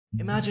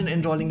Imagine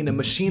enrolling in a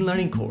machine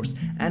learning course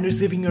and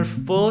receiving your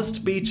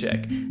first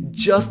paycheck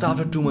just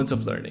after 2 months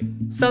of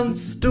learning.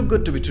 Sounds too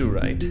good to be true,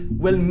 right?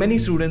 Well, many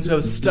students who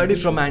have studied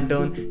from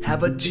Antern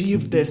have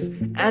achieved this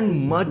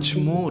and much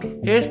more.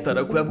 Here's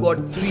Tarak, who have got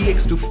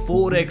 3x to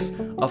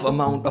 4x of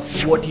amount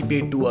of what he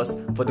paid to us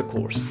for the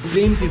course.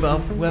 Prem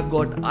Sivav, who have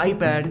got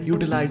iPad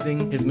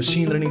utilizing his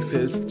machine learning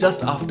skills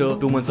just after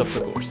 2 months of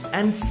the course.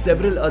 And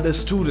several other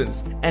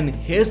students. And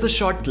here's the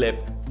short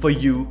clip for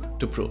you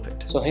to prove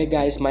it. So hey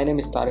guys, my name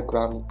is Tariq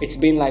Ram. It's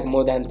been like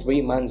more than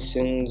 3 months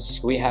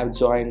since we have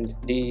joined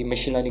the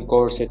machine learning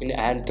course in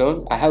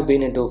Antern. I have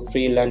been into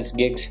freelance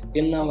gigs.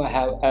 Till now I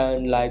have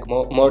earned like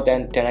more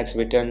than 10x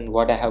return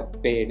what I have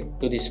paid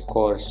to this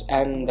course,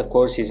 and the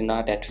course is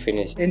not yet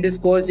finished. In this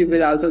course you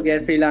will also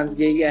get freelance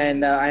gig,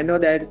 and I know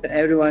that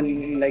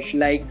everyone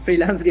like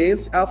freelance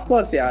gigs, of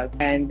course, yeah.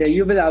 And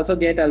you will also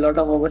get a lot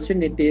of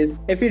opportunities.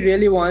 If you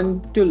really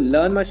want to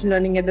learn machine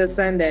learning at this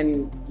time,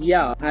 then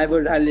yeah, I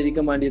would highly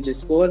recommend you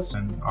this course.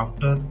 And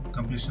after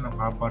completion of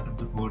our part of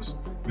the course,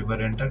 we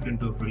were entered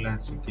into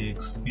freelancing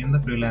gigs. In the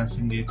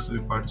freelancing gigs, we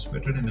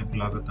participated in a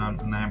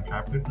blogathon, and I am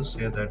happy to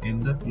say that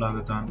in the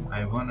blogathon,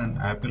 I won an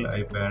Apple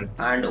iPad.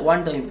 And one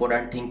of the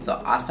important things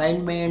are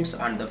assignments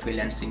and the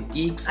freelancing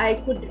gigs. I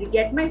could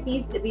get my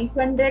fees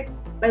refunded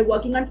by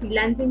working on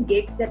freelancing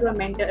gigs that were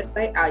mentored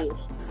by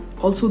Ayush.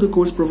 Also, the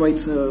course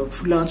provides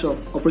freelance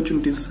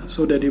opportunities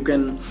so that you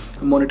can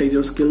monetize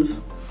your skills.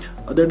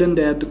 Other than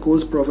that, the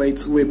course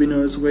provides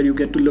webinars where you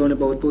get to learn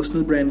about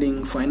personal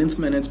branding, finance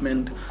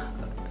management,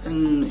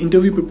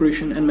 interview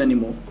preparation, and many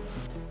more.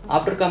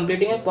 After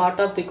completing a part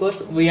of the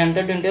course, we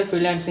entered into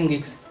freelancing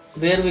gigs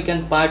where we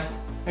can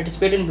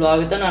participate in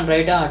blogathon and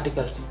write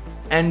articles.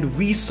 And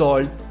we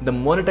solved the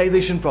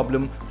monetization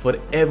problem for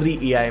every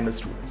AIML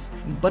students.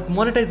 But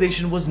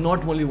monetization was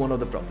not only one of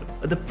the problems.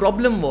 The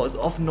problem was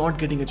of not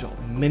getting a job.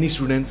 Many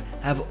students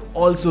have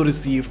also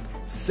received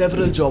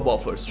several job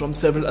offers from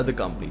several other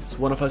companies.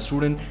 One of our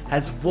students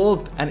has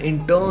worked and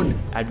interned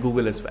at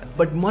Google as well.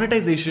 But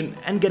monetization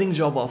and getting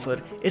job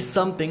offer is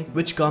something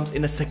which comes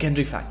in a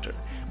secondary factor.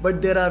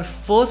 But there are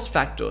first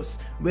factors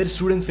where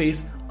students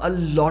face a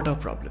lot of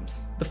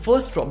problems. The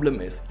first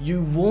problem is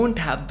you won't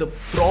have the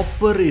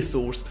proper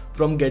resource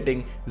from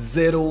getting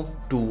 0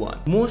 to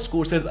 1. Most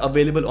courses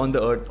available on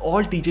the earth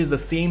all teaches the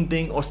same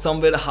thing or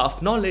somewhere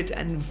half knowledge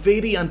and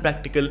very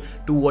unpractical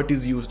to what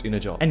is used in a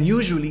job. And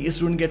usually a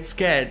student gets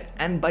scared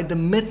and by the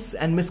myths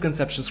and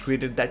misconceptions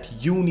created that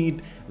you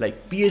need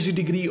like PhD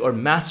degree or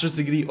master's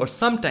degree, or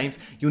sometimes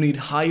you need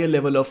higher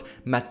level of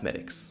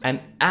mathematics. And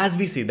as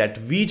we say that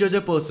we judge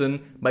a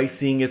person by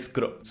seeing his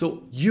scroll.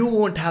 So you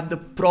won't have the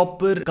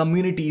proper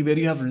community where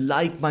you have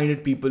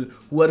like-minded people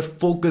who are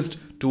focused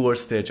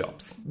towards their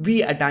jobs.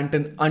 We at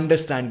Antern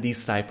understand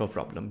these type of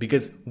problem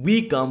because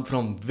we come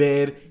from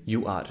where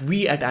you are.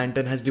 We at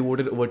Antern has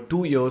devoted over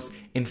 2 years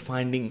in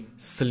finding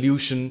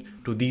solution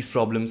to these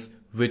problems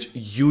which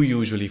you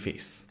usually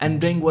face,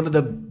 and bring one of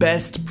the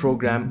best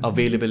program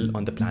available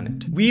on the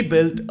planet. We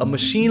built a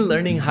machine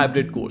learning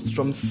hybrid course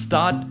from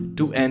start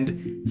to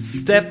end,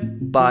 step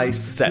by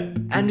step,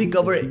 and we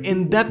cover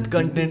in-depth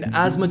content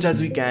as much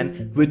as we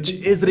can, which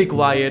is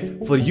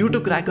required for you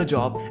to crack a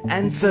job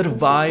and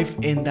survive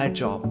in that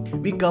job.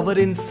 We cover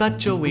in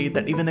such a way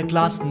that even a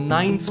class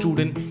 9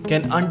 student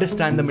can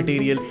understand the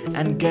material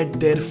and get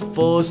their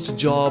first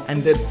job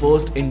and their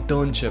first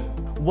internship.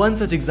 One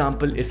such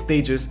example is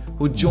Tejas,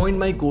 who joined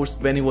my course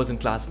when he was in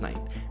class 9,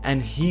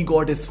 and he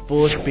got his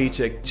first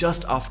paycheck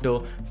just after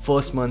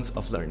first months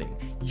of learning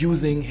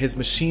using his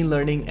machine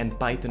learning and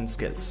Python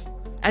skills.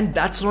 And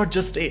that's not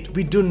just it.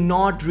 We do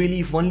not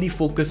really only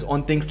focus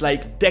on things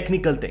like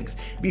technical things.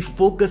 We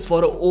focus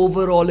for an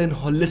overall and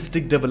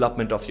holistic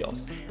development of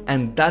yours.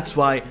 And that's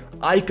why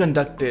I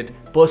conducted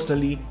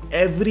personally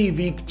every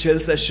week chill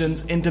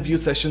sessions, interview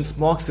sessions,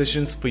 mock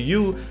sessions for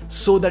you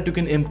so that you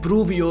can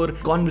improve your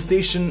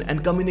conversation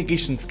and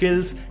communication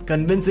skills,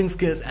 convincing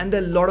skills, and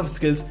there are a lot of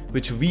skills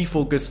which we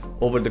focus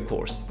over the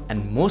course.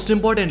 And most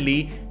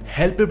importantly,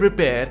 help you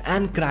prepare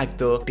and crack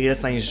the data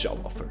science job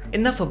offer.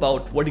 Enough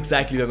about what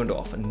exactly we are going to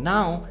offer.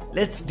 Now,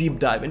 let's deep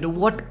dive into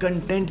what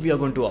content we are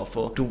going to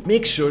offer to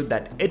make sure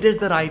that it is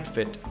the right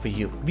fit for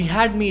you. We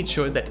had made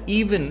sure that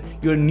even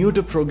you're new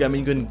to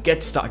programming, you can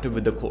get started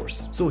with the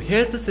course. So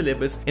here's the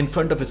syllabus in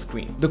front of a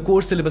screen. The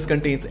course syllabus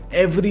contains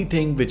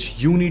everything which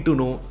you need to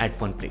know at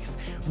one place.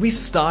 We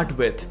start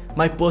with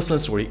my personal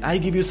story. I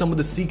give you some of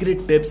the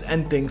secret tips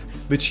and things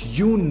which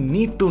you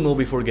need to know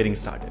before getting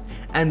started.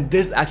 And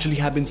this actually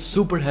have been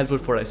super helpful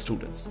for our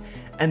students.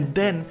 And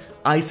then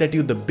I set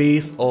you the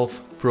base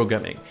of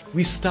programming.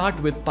 We start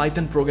with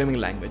Python programming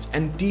language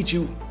and teach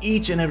you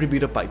each and every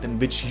bit of Python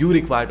which you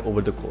required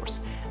over the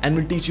course, and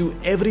we'll teach you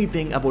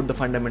everything about the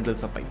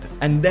fundamentals of Python.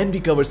 And then we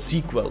cover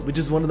SQL, which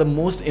is one of the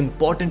most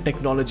important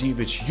technology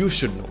which you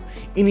should know.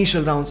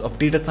 Initial rounds of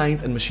data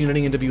science and machine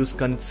learning interviews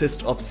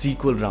consist of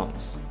SQL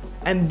rounds.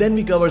 And then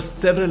we cover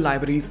several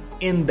libraries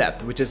in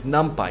depth, which is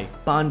NumPy,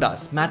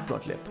 Pandas,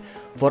 Matplotlib.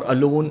 For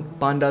alone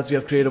Pandas, we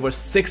have created over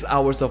 6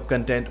 hours of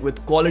content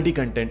with quality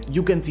content.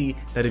 You can see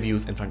the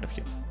reviews in front of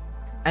you.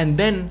 And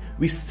then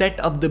we set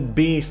up the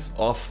base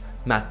of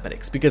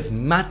mathematics, because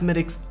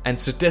mathematics and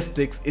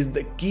statistics is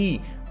the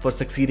key for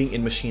succeeding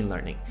in machine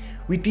learning.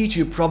 We teach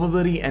you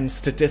probability and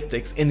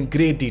statistics in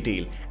great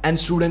detail, and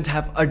students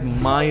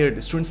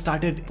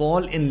started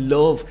fall in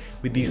love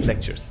with these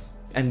lectures.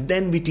 And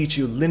then we teach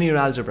you linear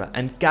algebra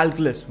and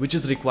calculus, which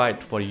is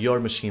required for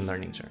your machine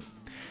learning journey.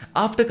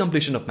 After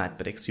completion of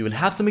mathematics, you will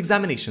have some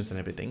examinations and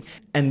everything,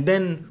 and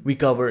then we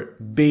cover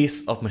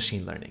base of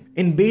machine learning.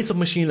 In base of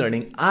machine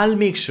learning, I'll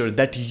make sure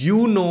that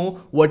you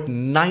know what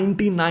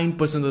 99%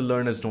 of the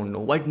learners don't know,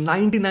 what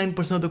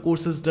 99% of the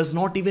courses does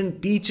not even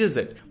teaches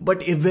it,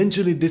 but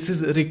eventually this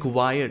is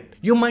required.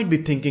 You might be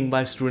thinking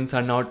why students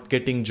are not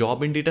getting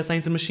job in data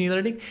science and machine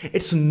learning.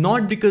 It's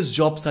not because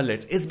jobs are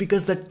less, it's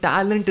because the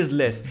talent is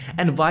less.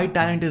 And why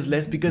talent is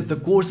less? Because the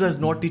course is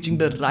not teaching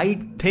the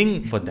right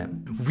thing for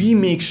them. We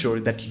make sure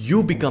that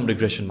you become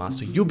regression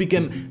master, you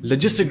become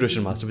logistic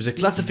regression master, which is a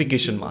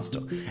classification master,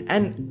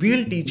 and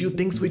we'll teach you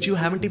things which you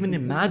haven't even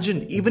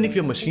imagined. Even if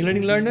you're a machine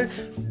learning learner,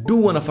 do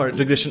one of our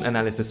regression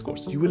analysis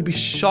course. You will be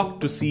shocked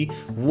to see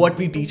what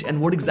we teach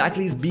and what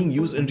exactly is being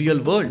used in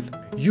real world.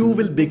 You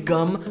will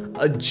become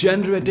a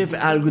generative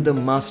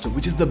algorithm master,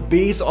 which is the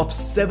base of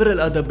several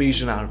other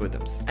Bayesian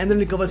algorithms. And then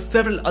we cover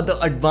several other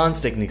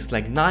advanced techniques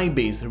like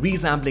Nye-Bayes,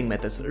 resampling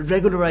methods,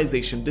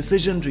 regularization,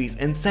 decision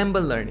trees,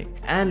 ensemble learning,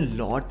 and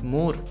lot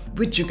more,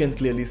 which you can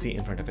clearly see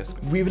in front of us.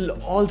 We will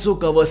also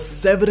cover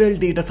several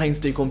data science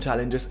take-home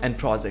challenges and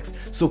projects,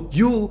 so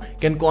you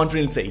can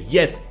confidently say,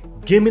 yes,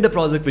 give me the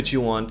project which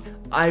you want.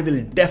 I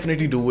will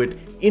definitely do it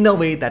in a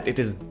way that it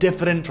is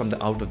different from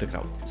the out of the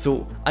crowd.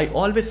 So I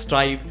always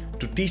strive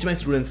to teach my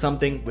students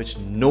something which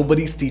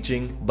nobody's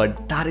teaching,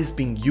 but that is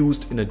being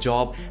used in a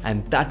job,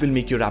 and that will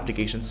make your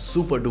application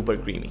super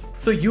duper creamy.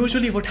 So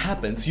usually what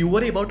happens, you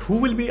worry about who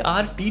will be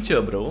our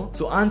teacher, bro.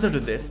 So answer to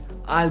this,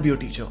 I'll be your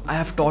teacher. I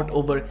have taught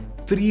over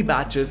 3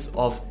 batches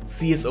of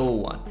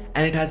CS01,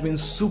 and it has been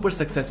super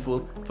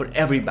successful for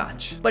every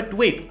batch. But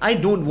wait, I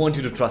don't want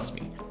you to trust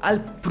me. I'll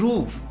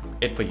prove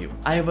it for you.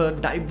 I have a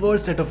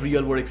diverse set of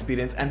real world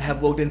experience and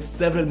have worked in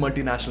several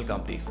multinational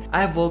companies. I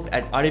have worked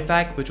at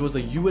Artifact, which was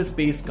a US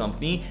based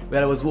company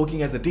where I was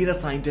working as a data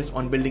scientist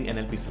on building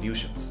NLP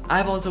solutions. I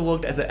have also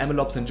worked as an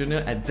MLOps engineer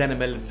at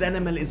ZenML.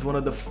 ZenML is one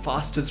of the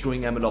fastest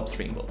growing MLOps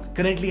framework.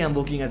 Currently, I'm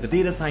working as a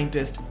data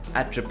scientist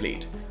at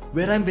 888,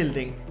 where I'm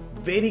building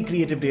very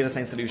creative data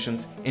science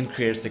solutions in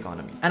creators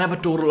economy. And I have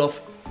a total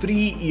of 3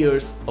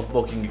 years of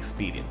working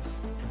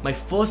experience. My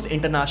first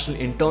international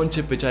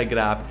internship which I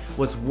grabbed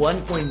was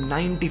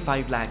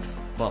 1.95 lakhs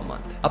per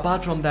month.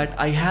 Apart from that,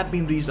 I have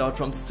been reached out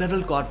from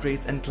several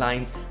corporates and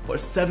clients for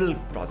several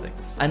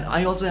projects. And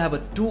I also have a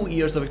 2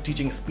 years of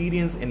teaching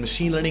experience in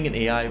machine learning and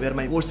AI, where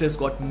my courses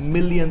got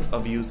millions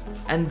of views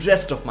and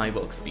rest of my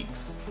work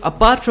speaks.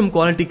 Apart from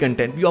quality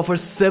content, we offer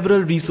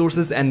several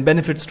resources and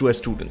benefits to our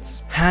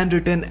students.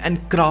 Handwritten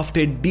and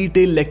crafted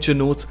detailed lecture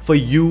notes for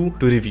you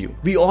to review.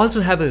 We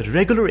also have a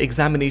regular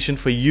examination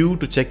for you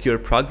to check your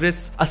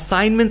progress,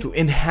 assignments to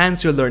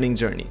enhance your learning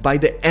journey. By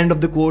the end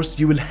of the course,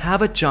 you will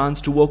have a chance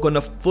to work on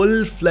a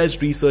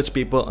full-fledged research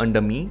paper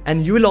under me,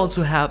 and you will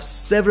also have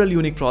several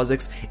unique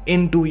projects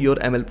into your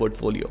ML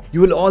portfolio.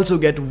 You will also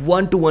get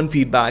one-to-one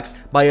feedbacks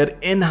by our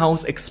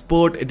in-house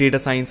expert data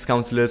science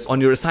counselors on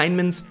your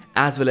assignments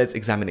as well as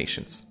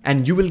examinations.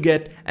 And you will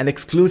get an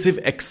exclusive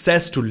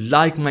access to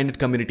like-minded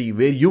community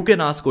where you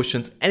can ask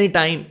questions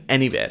anytime,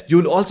 anywhere. You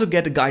will also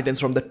get guidance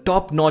from the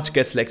top-notch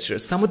guest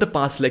lecturers. Some of the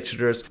past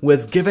lecturers who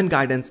has given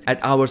guidance at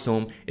our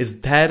home is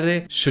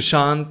Dhairya,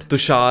 Sushant,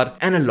 Tushar,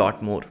 and a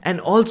lot more. And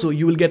also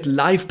you will get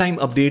lifetime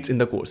updates in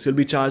the course. You'll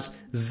be charged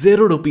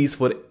 0 rupees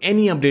for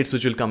any updates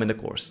which will come in the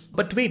course.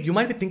 But wait, you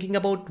might be thinking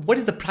about what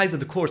is the price of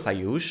the course,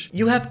 Ayush?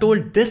 You have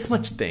told this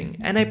much thing,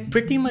 and I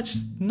pretty much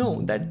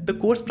know that the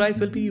course price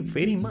will be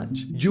very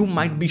much. You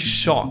might be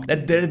shocked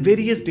that there are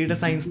various data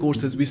science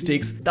courses which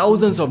takes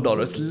thousands of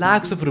dollars,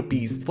 lakhs of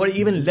rupees for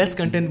even less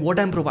content what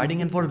I'm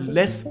providing and for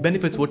less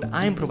benefits what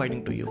I'm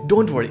providing to you.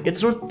 Don't worry,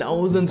 it's not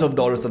thousands of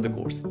dollars of the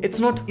course. It's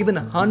not even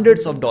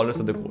hundreds of dollars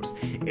of the course.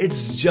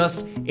 It's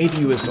just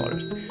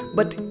 $80.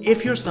 But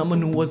if you're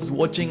someone who was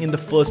watching in the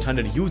first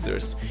 100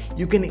 users,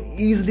 you can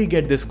easily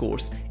get this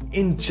course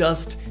in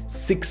just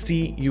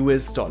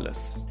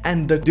 $60.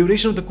 And the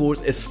duration of the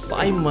course is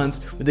 5 months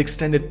with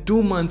extended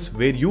 2 months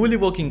where you will be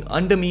working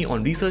under me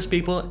on research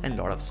paper and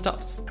lot of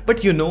stuffs.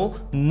 But you know,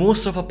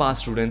 most of our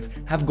past students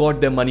have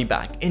got their money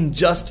back in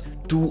just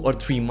 2 or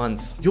 3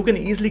 months. You can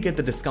easily get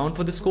the discount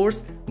for this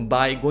course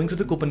by going to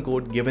the coupon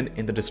code given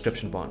in the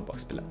description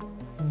box below.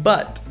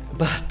 But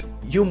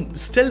you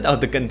still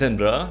doubt the content,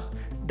 bruh?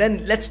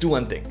 Then let's do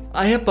one thing.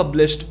 I have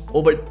published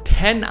over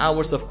 10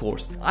 hours of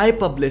course. I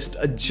published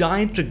a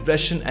giant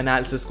regression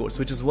analysis course,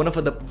 which is one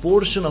of the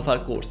portion of our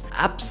course,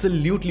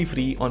 absolutely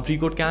free on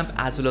FreeCodeCamp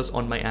as well as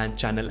on my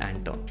channel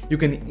and turn. You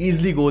can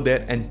easily go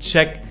there and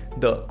check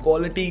the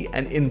quality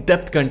and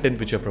in-depth content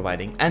which you're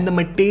providing, and the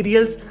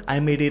materials, I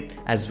made it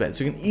as well.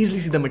 So you can easily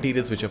see the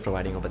materials which you're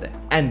providing over there.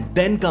 And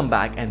then come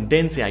back and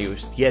then say,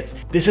 Ayush, yes,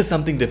 this is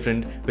something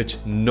different which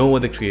no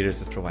other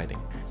creators is providing.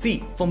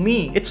 See, for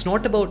me, it's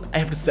not about I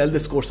have to sell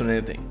this course or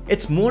anything.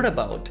 It's more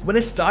about when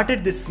I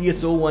started this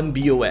CSO1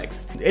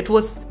 BOX, it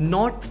was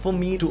not for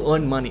me to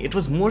earn money. It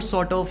was more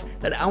sort of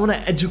that I want to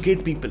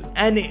educate people.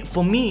 And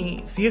for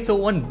me,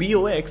 CSO1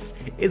 BOX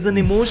is an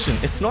emotion.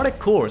 It's not a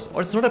course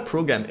or it's not a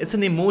program. It's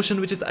an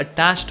emotion which is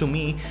attached to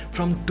me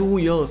from 2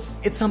 years.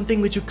 It's something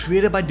which you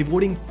created by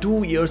devoting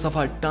 2 years of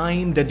our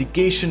time,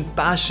 dedication,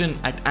 passion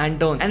at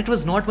Antern. And it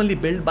was not only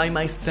built by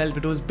myself,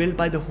 it was built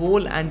by the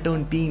whole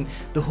Antern team,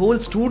 the whole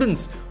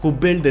students who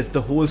built this,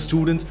 the whole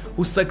students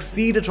who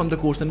succeeded from the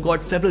course and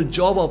got several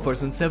job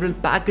offers and several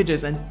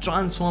packages and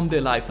transformed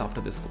their lives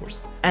after this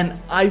course. And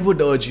I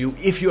would urge you,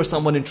 if you're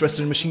someone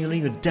interested in machine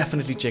learning, you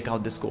definitely check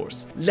out this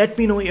course. Let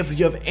me know if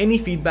you have any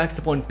feedbacks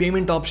upon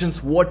payment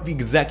options, what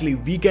exactly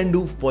we can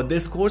do for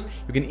this course.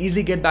 You can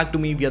easily get back to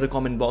me via the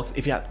comment box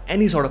if you have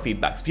any sort of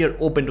feedbacks. We are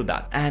open to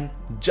that. And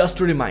just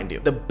to remind you,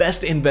 the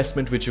best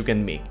investment which you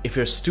can make if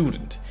you're a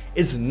student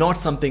is not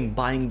something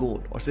buying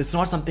gold, or it's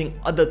not something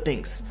other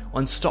things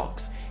on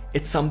stocks.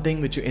 It's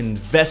something which you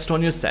invest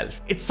on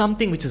yourself. It's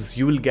something which is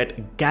you will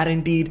get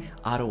guaranteed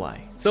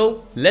ROI.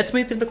 So let's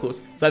meet in the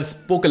course. So I've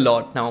spoke a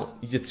lot. Now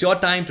it's your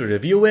time to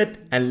review it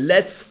and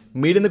let's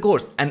meet in the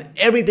course. And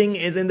everything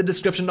is in the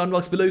description down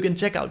box below. You can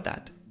check out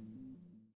that.